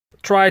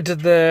tried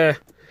the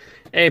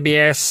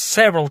ABS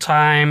several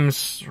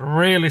times,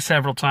 really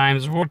several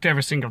times, worked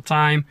every single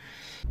time,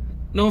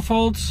 no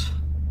faults.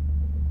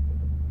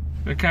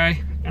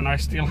 Okay, and I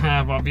still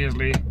have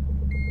obviously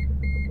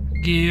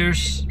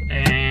gears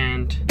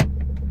and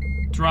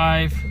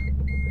drive.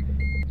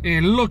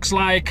 It looks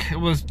like it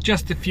was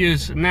just the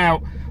fuse. Now,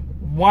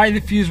 why the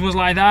fuse was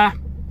like that,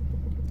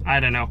 I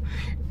don't know.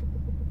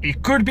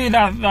 It could be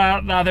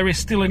that there is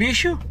still an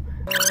issue.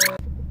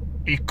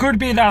 It could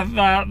be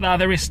that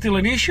there is still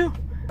an issue.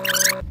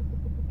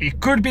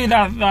 It could be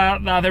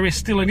that there is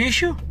still an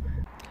issue.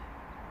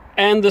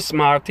 And the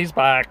Smart is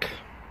back.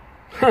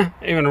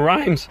 Even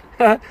rhymes.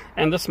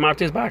 And the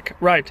Smart is back.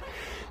 Right.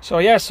 So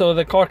yeah, so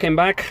the car came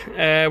back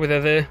with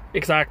the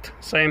exact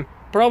same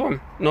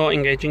problem. No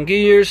engaging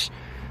gears,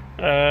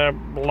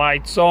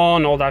 lights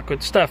on, all that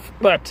good stuff.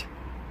 But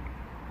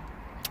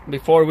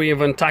before we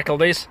even tackle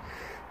this,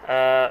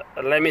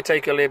 let me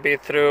take you a little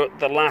bit through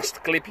the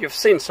last clip you've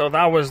seen. So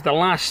that was the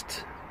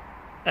last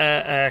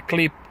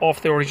clip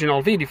of the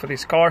original video for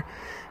this car.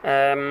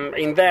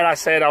 In there I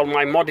said I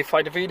might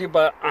modify the video,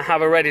 but I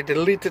have already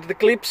deleted the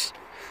clips,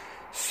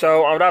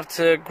 so I would have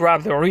to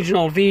grab the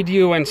original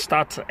video and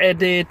start to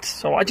edit.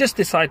 So I just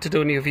decided to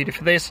do a new video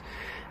for this,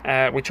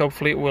 which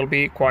hopefully will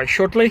be quite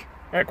short.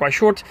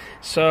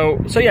 So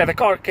yeah, the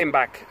car came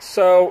back.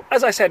 So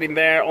as I said in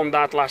there on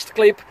that last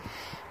clip,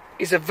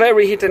 it's a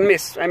very hit and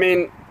miss. I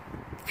mean,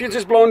 fuse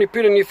is blown, you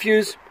put a new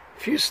fuse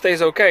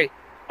stays okay.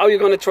 How are you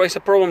going to trace a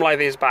problem like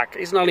this back?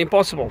 It's not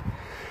impossible.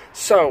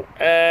 So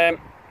I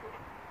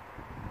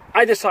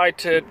decided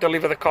to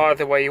deliver the car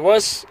the way it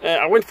was.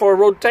 I went for a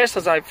road test,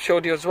 as I've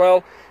showed you as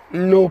well.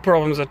 No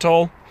problems at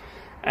all.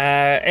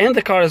 And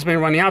the car has been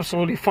running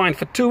absolutely fine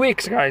for 2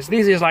 weeks, guys.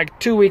 This is like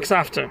 2 weeks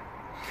after.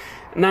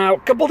 Now, a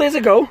couple days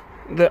ago,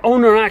 the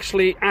owner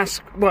actually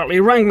asked, well, he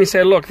rang me and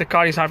said, look, the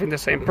car is having the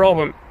same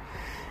problem.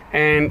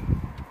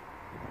 And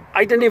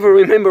I didn't even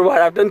remember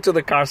what I've done to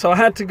the car, so I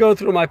had to go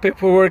through my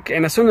paperwork.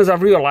 And as soon as I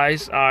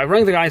realized, I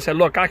rang the guy and said,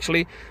 look,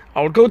 actually,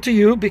 I'll go to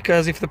you,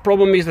 because if the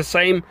problem is the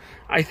same,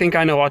 I think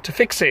I know how to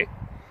fix it,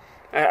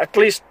 at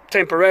least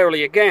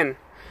temporarily again.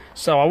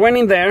 So I went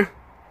in there,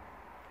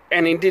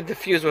 and indeed the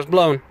fuse was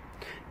blown.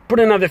 Put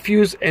another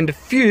fuse, and the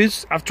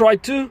fuse, I've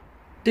tried 2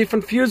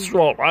 different fuses.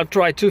 Well, I've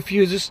tried 2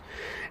 fuses,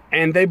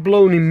 and they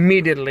blown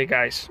immediately,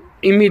 guys.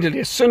 Immediately,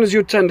 as soon as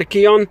you turn the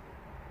key on,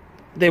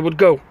 they would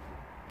go.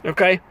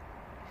 Okay.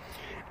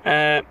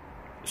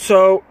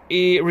 So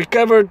he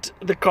recovered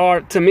the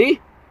car to me,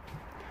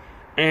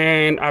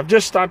 and I've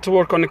just started to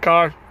work on the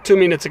car 2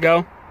 minutes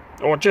ago,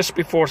 or just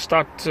before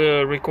start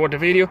to record the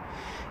video.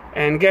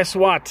 And guess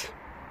what?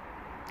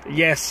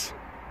 Yes,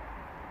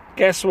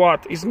 guess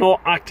what? It's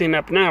not acting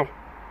up now.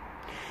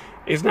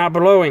 It's not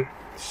blowing.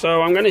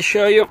 So I'm going to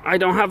show you. I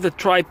don't have the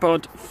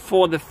tripod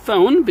for the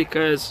phone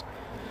because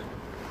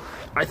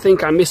I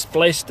think I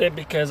misplaced it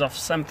because of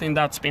something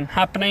that's been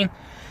happening,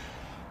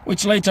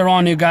 which later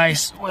on you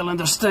guys will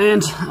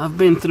understand. I've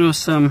been through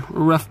some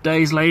rough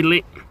days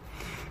lately.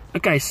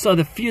 Okay, so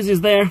the fuse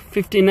is there.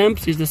 15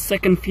 amps is the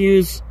second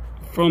fuse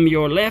from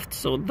your left,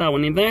 so that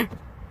one in there.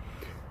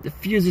 The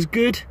fuse is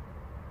good,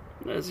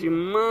 as you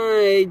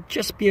might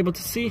just be able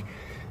to see.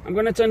 I'm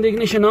gonna turn the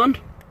ignition on,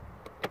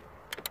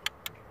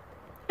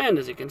 and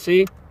as you can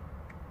see,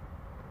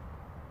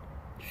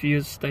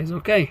 fuse stays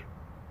okay.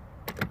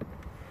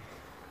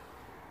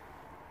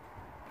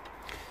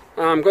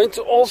 I'm going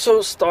to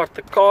also start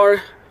the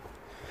car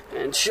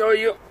and show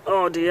you,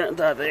 oh dear,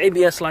 that the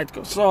ABS light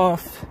goes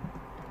off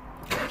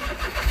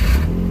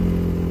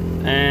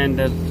and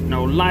there's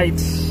no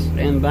lights,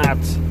 and that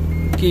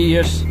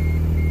gears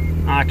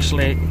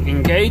actually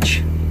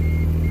engage.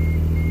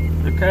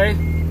 Okay,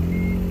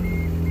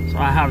 so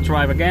I have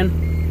drive again.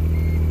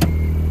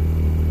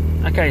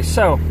 Okay,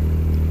 so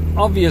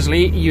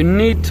obviously you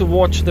need to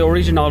watch the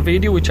original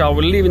video, which I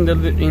will leave in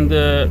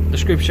the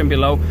description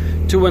below,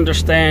 to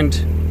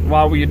understand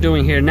what we're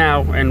doing here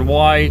now and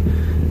why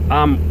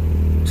I'm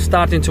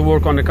starting to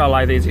work on the car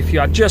like this. If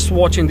you are just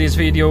watching this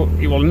video,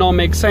 it will not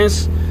make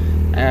sense.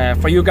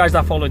 For you guys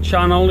that follow the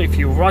channel, if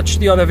you watch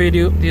the other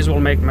video, this will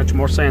make much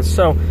more sense.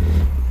 So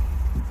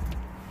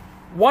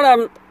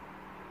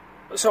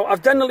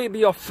I've done a little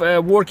bit of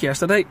work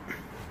yesterday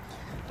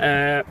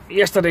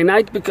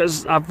night,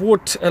 because I've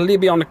worked a little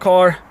bit on the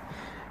car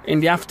in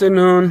the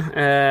afternoon.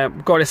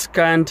 Got it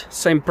scanned,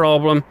 same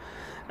problem,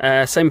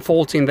 same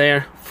fault in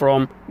there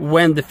from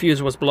when the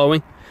fuse was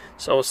blowing,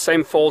 so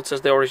same faults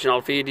as the original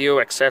video,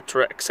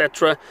 etc,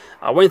 etc.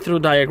 I went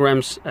through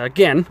diagrams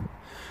again,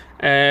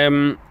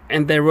 and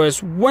there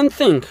was one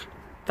thing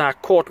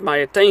that caught my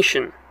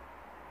attention.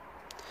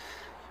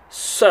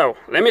 So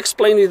let me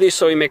explain you this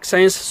so it makes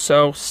sense.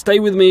 So stay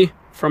with me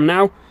from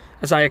now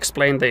as I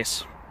explain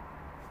this.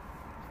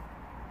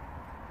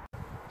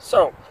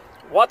 So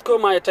what caught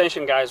my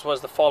attention, guys,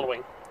 was the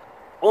following.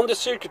 On the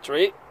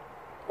circuitry,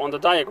 on the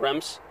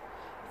diagrams,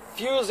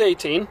 fuse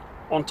 18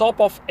 on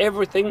top of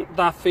everything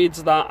that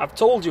feeds, that I've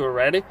told you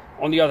already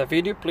on the other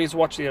video, please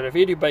watch the other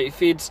video, but it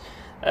feeds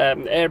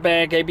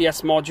airbag,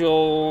 ABS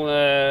module,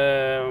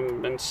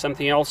 and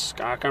something else,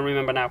 I can't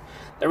remember now.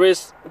 There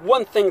is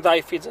one thing that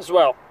it fits as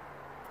well,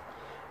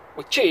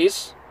 which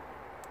is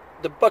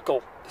the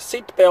buckle, the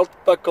seat belt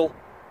buckle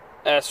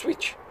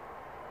switch.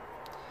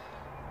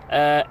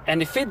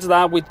 And it fits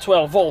that with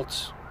 12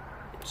 volts.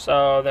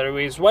 So there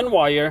is one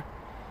wire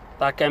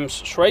that comes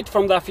straight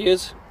from that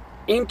fuse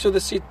into the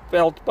seat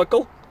belt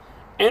buckle,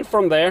 and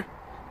from there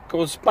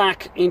goes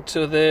back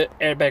into the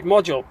airbag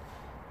module.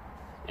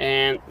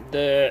 And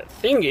the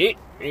thingy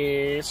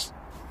is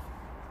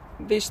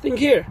this thing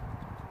here.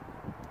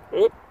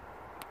 Oop,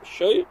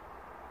 show you.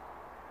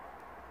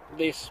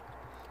 This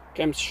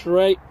comes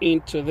straight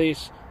into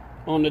this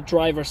on the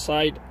driver's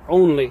side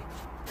only.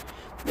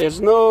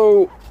 There's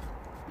no,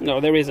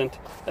 there isn't.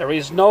 There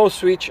is no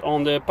switch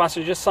on the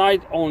passenger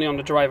side, only on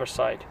the driver's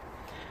side.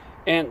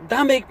 And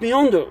that made me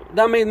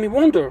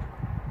wonder.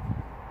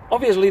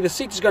 Obviously the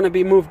seat is going to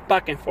be moved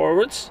back and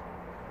forwards.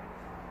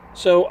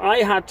 So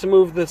I had to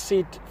move the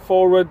seat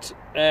forward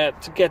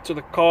to get to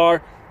the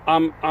car.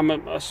 I'm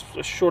a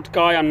short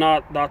guy, I'm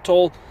not that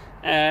tall.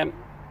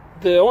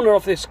 The owner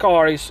of this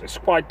car is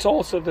quite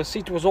tall, so the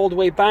seat was all the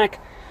way back.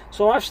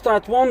 So I've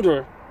started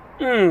wondering,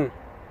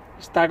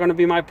 is that going to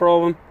be my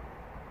problem?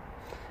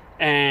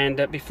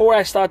 And before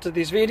I started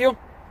this video,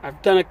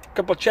 I've done a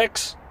couple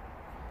checks,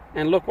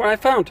 and look what I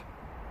found.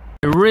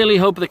 I really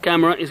hope the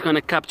camera is going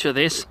to capture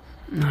this.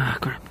 Ah,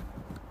 crap.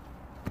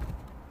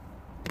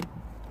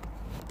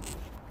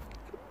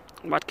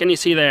 What can you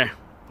see there?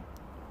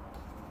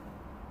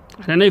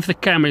 I don't know if the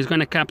camera is going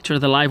to capture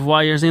the live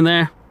wires in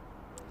there,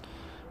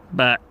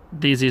 but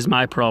this is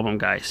my problem,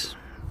 guys.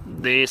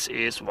 This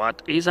is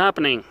what is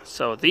happening.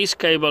 So this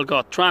cable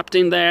got trapped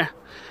in there,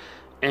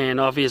 and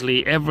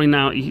obviously every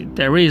now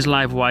there is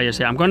live wires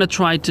here. I'm going to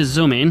try to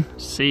zoom in,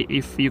 see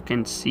if you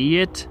can see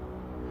it.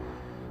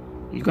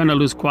 You're going to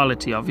lose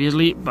quality,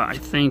 obviously, but I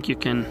think you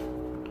can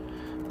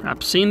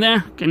perhaps see in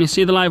there. Can you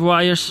see the live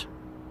wires?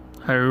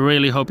 I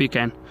really hope you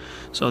can.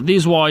 So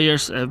these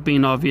wires have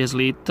been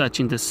obviously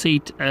touching the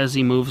seat as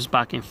he moves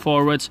back and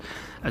forwards,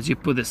 as you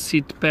put the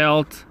seat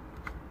belt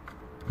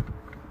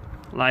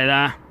like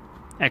that,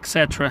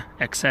 etc,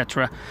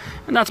 etc.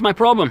 And that's my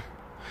problem.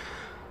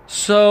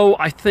 So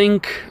I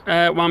think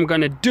what I'm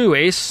gonna do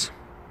is,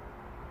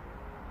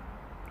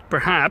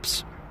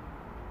 perhaps,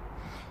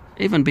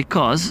 even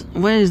because,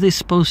 where is this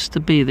supposed to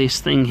be, this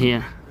thing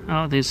here?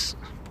 Oh, this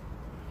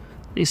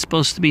is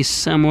supposed to be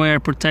somewhere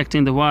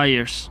protecting the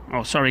wires.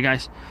 Oh, sorry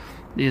guys,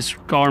 this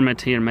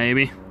garment here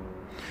maybe.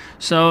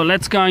 So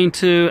let's go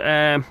into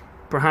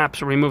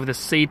perhaps remove the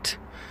seat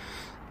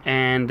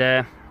and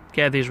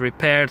get this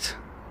repaired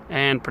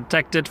and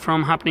protected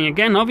from happening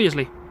again,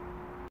 obviously.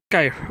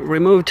 Okay,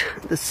 removed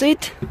the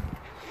seat,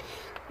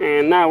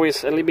 and now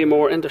it's a little bit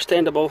more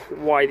understandable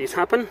why this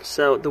happened.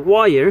 So the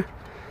wire,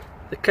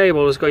 the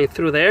cable is going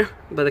through there,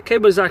 but the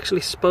cable is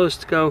actually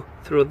supposed to go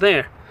through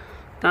there.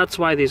 That's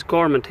why this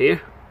garment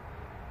here,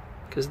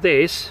 because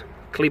this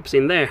clips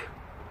in there.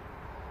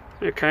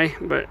 Okay,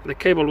 but the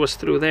cable was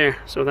through there,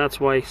 so that's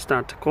why it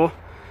started to go.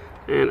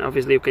 And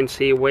obviously you can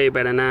see way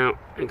better now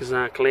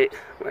exactly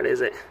what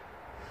is it.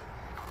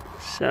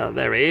 So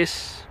there it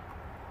is.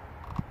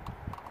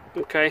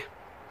 Okay,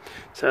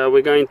 so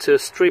we're going to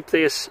strip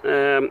this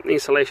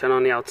insulation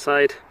on the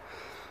outside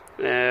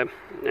and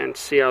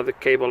see how the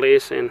cable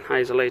is, and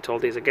isolate all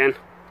these again,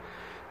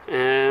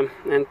 and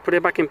put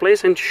it back in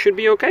place, and should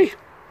be okay.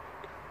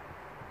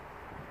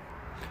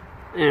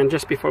 And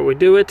just before we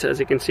do it, as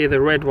you can see,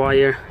 the red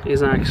wire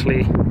is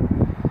actually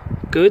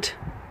good.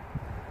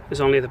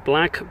 It's only the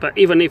black, but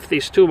even if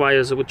these two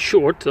wires would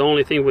short, the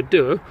only thing it would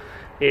do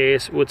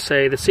is would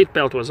say the seat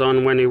belt was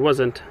on when it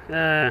wasn't,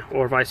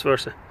 or vice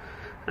versa.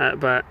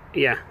 But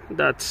yeah,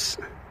 it's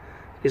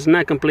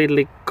not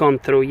completely gone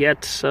through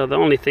yet, so the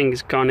only thing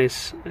is gone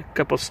is a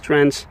couple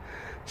strands.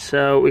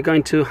 So we're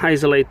going to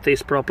isolate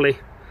this properly,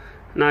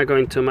 not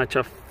going too much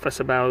of fuss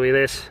about with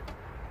this,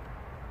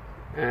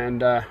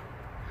 and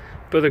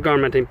put the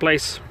garment in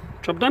place.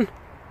 Job done.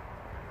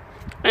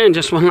 And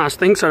just one last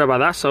thing, sorry about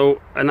that. So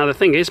another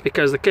thing is,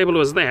 because the cable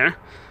was there,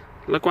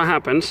 look what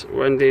happens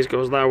when this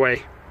goes that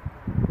way.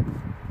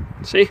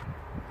 See,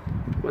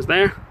 it was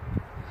there,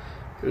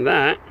 and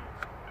that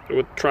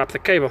would trap the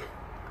cable.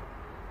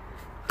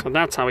 So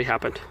that's how it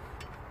happened.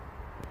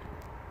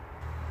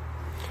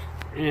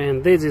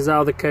 And this is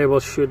how the cable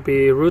should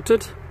be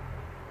routed.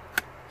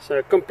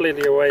 So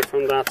completely away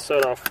from that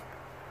sort of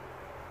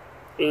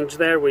hinge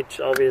there, which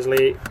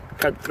obviously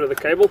cut through the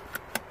cable,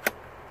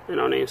 and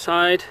on the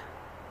inside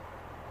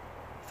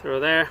through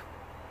there,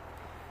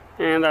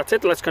 and that's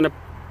it. Let's gonna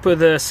put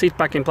the seat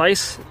back in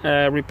place,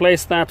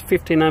 replace that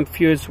 15 amp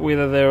fuse with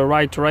the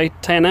right rate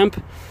 10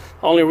 amp.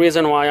 Only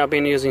reason why I've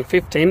been using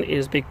 15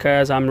 is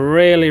because I'm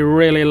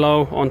really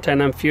low on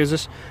 10 amp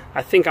fuses.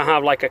 I think I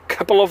have like a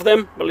couple of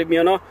them, believe me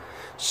or not.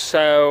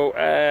 So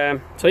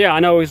so yeah, I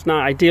know it's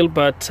not ideal,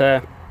 but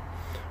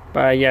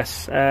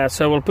yes,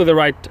 so we'll put the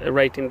right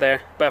rate in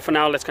there. But for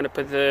now, let's gonna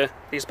put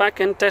these back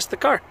and test the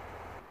car.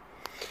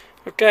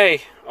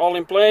 Okay, all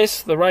in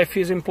place, the right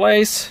fuse in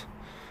place,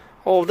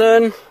 All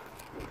done.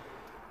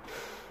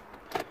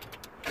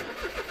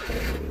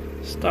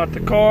 Start the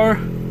car.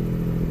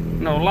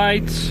 No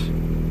lights.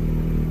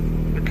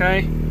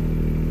 Okay.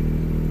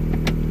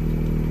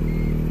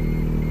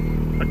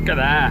 Look at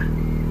that.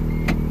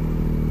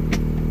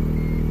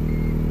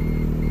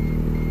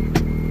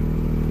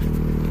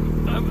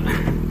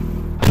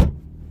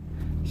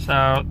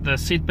 So the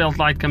seatbelt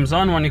light comes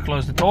on when you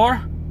close the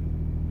door.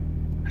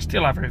 I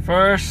still have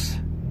reverse.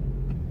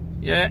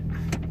 Yeah.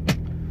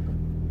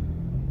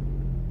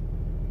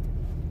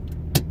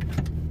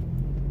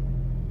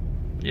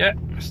 Yeah,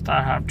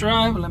 start half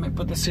drive. Let me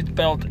put the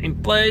seatbelt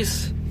in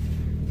place.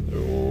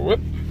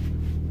 Whoop.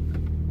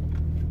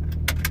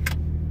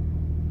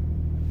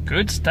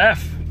 Good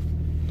stuff.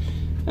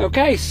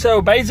 Okay,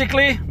 so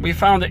basically we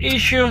found the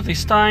issue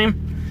this time,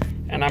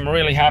 and I'm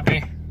really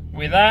happy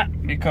with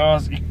that,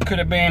 because it could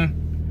have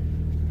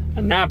been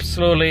an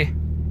absolutely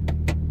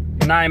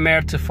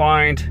nightmare to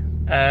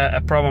find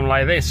a problem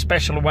like this,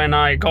 especially when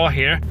I got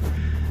here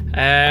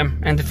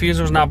and the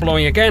fuse was not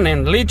blowing again.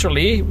 And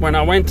literally when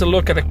I went to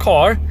look at the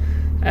car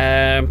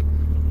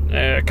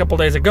a couple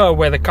days ago,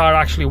 where the car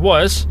actually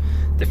was,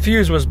 the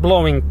fuse was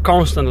blowing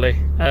constantly.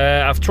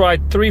 I've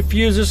tried 3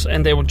 fuses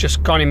and they would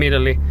just gone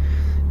immediately.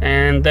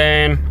 And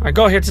then I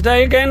got here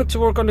today again to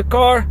work on the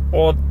car,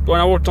 or when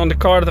I worked on the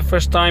car the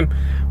first time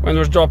when it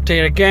was dropped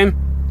here again,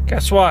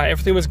 guess what,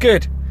 everything was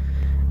good.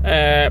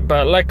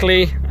 But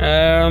luckily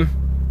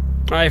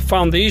I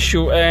found the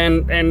issue,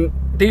 and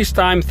this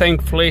time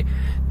thankfully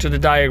to the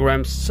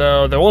diagrams.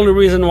 So the only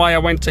reason why I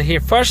went to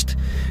here first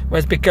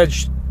was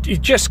because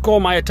it just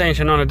caught my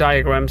attention on the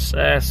diagrams.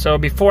 So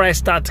before I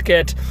start to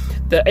get,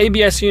 the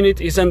ABS unit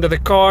is under the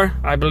car,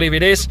 I believe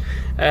it is.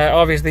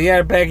 Obviously the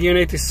airbag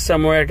unit is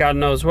somewhere, God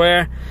knows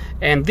where.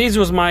 And this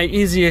was my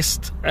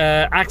easiest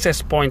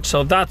access point,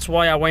 so that's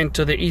why I went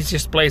to the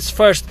easiest place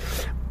first.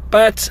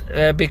 But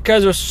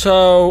because it was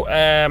so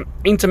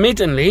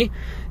intermittently,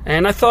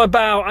 and I thought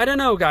about, I don't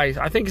know guys,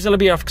 I think it's a little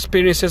bit of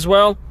experience as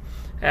well.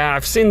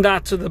 I've seen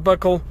that to the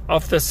buckle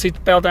of the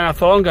seat belt, and I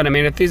thought, hang on a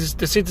minute,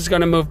 the seat is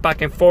going to move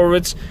back and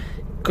forwards.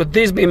 Could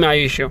this be my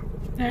issue?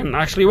 And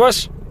actually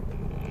was.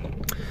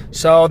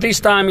 So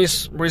this time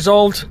is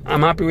resolved.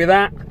 I'm happy with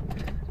that,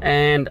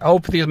 and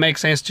hope this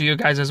makes sense to you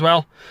guys as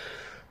well.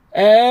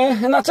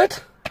 And that's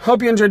it.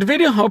 Hope you enjoyed the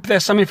video. Hope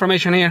there's some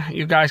information here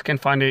you guys can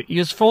find it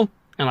useful.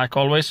 And like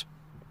always,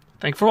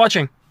 thanks for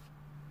watching.